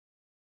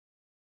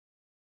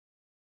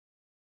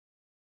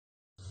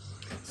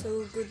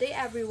So, good day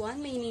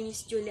everyone. My name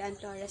is Julian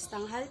Torres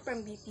Tanghal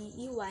from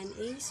BPE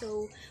 1A.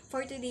 So,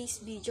 for today's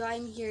video,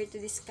 I'm here to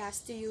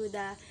discuss to you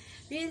the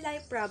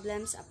real-life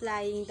problems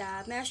applying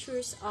the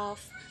measures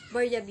of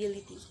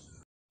variability.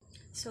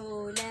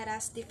 So, let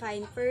us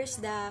define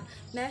first the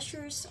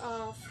measures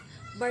of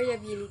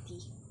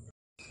variability.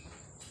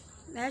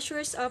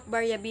 Measures of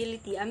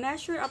variability. A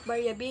measure of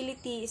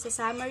variability is a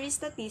summary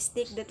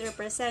statistic that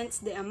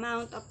represents the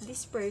amount of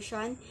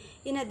dispersion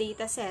in a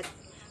data set.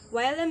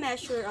 While a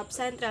measure of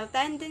central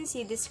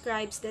tendency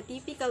describes the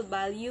typical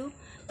value,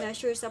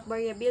 measures of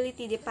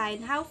variability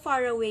define how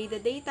far away the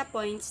data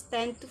points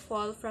tend to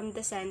fall from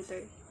the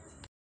center.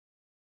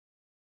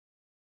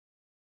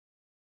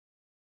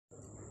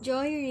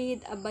 Joy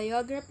read a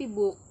biography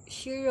book.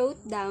 She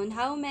wrote down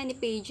how many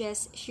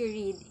pages she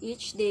read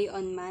each day.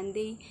 On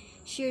Monday,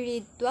 she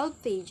read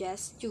 12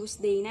 pages,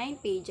 Tuesday 9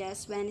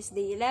 pages,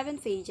 Wednesday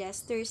 11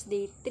 pages,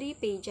 Thursday 3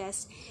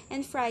 pages,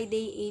 and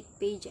Friday 8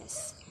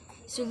 pages.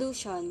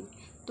 Solution: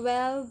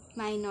 12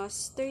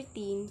 minus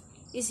 13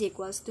 is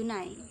equals to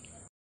 9.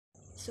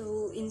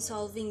 So, in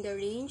solving the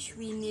range,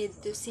 we need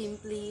to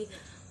simply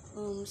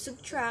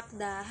subtract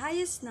the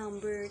highest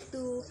number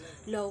to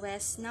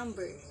lowest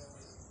number.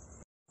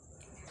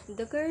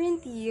 The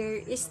current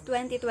year is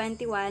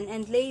 2021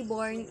 and Lay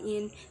born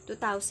in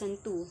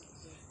 2002.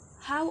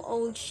 How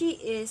old she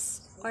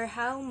is or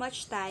how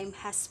much time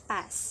has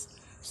passed?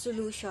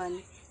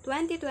 Solution: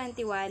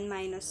 2021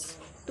 minus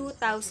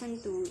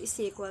 2002 is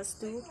equals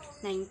to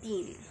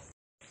 19.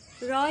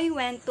 Roy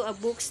went to a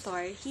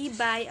bookstore. He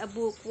buy a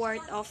book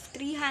worth of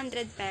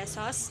 300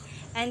 pesos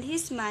and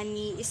his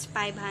money is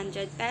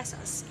 500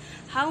 pesos.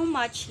 How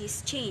much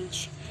is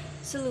change?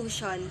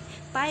 Solution: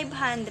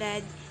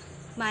 500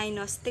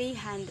 minus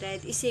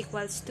 300 is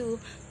equals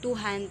to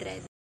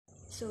 200.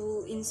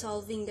 So, in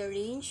solving the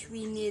range,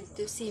 we need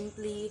to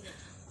simply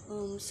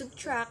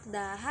subtract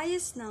the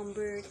highest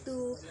number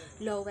to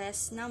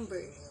lowest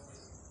number.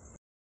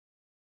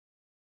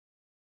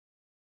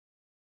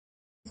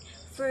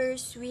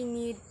 First, we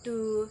need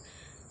to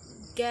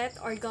get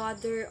or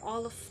gather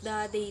all of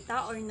the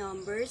data or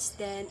numbers,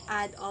 then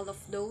add all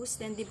of those,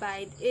 then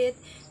divide it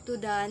to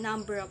the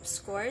number of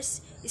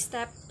scores.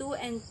 Step 2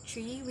 and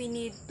 3, we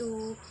need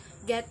to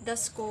get the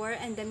score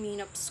and the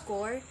mean of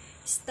score.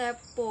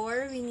 Step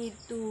 4, we need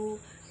to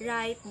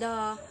write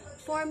the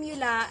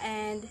formula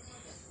and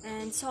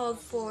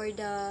solve for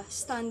the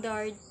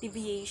standard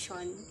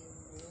deviation.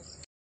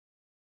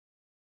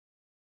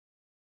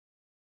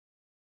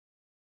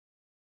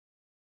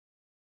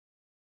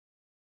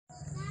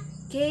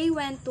 Kay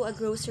went to a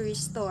grocery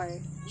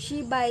store.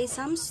 She buys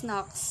some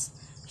snacks.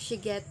 She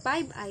get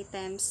 5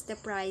 items, the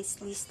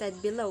price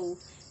listed below: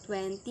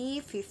 20,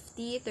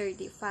 50,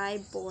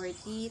 35,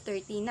 40,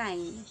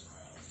 39.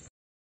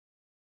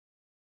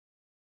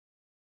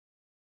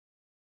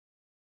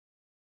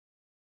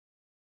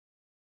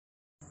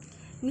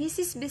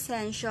 Mrs.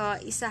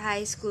 Vicencio is a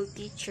high school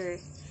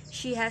teacher.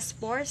 She has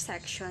 4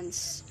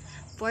 sections.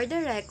 For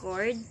the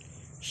record,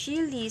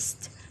 she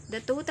lists the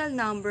total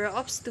number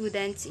of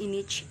students in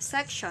each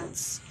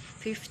sections: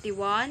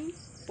 51,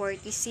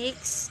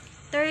 46,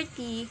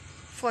 30,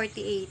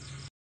 48.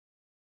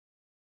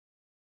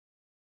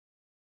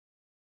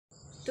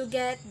 To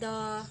get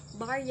the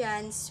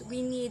variance,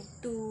 we need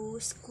to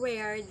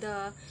square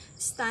the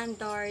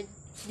standard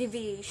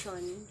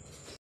deviation.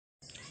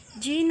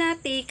 Gina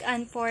take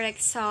an 4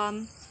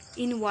 exam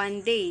in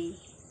one day.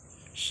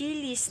 She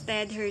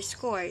listed her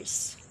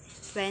scores: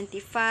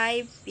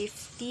 25,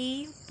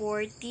 50,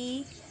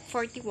 40,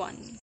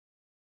 41.